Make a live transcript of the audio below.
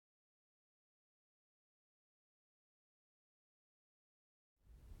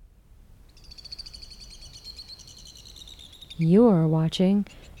You're watching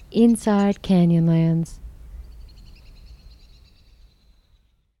Inside Canyonlands.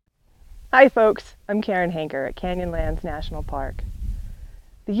 Hi folks, I'm Karen Hanker at Canyonlands National Park.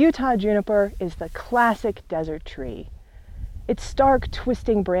 The Utah juniper is the classic desert tree. Its stark,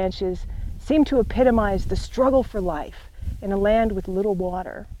 twisting branches seem to epitomize the struggle for life in a land with little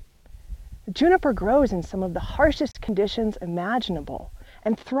water. The juniper grows in some of the harshest conditions imaginable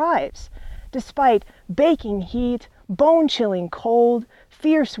and thrives despite baking heat, bone-chilling cold,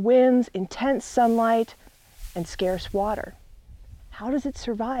 fierce winds, intense sunlight, and scarce water. How does it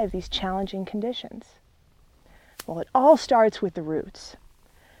survive these challenging conditions? Well, it all starts with the roots.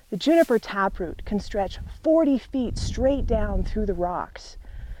 The juniper taproot can stretch 40 feet straight down through the rocks,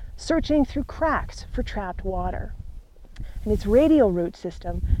 searching through cracks for trapped water. And its radial root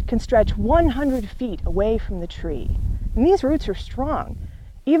system can stretch 100 feet away from the tree. And these roots are strong.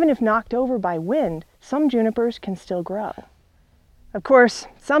 Even if knocked over by wind, some junipers can still grow. Of course,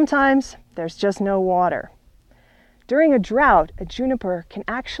 sometimes there's just no water. During a drought, a juniper can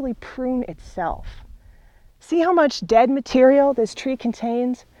actually prune itself. See how much dead material this tree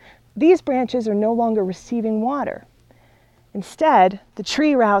contains? These branches are no longer receiving water. Instead, the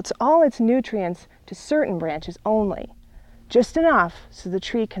tree routes all its nutrients to certain branches only, just enough so the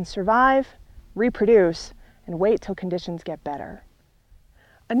tree can survive, reproduce, and wait till conditions get better.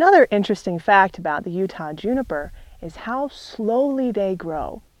 Another interesting fact about the Utah juniper is how slowly they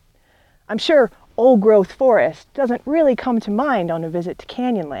grow. I'm sure old-growth forest doesn't really come to mind on a visit to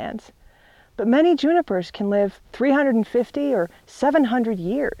Canyonlands, but many junipers can live 350 or 700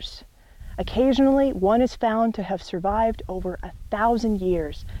 years. Occasionally, one is found to have survived over 1,000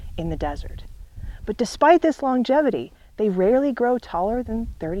 years in the desert. But despite this longevity, they rarely grow taller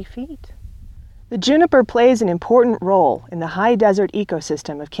than 30 feet. The juniper plays an important role in the high desert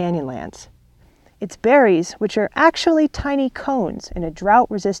ecosystem of Canyonlands. Its berries, which are actually tiny cones in a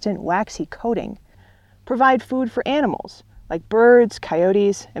drought-resistant waxy coating, provide food for animals like birds,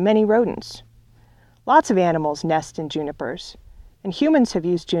 coyotes, and many rodents. Lots of animals nest in junipers, and humans have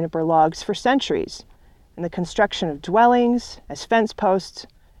used juniper logs for centuries in the construction of dwellings, as fence posts,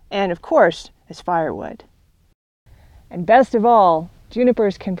 and of course, as firewood. And best of all,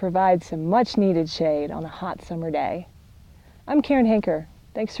 junipers can provide some much-needed shade on a hot summer day. I'm Karen Hanker.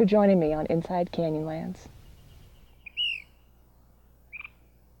 Thanks for joining me on Inside Canyonlands.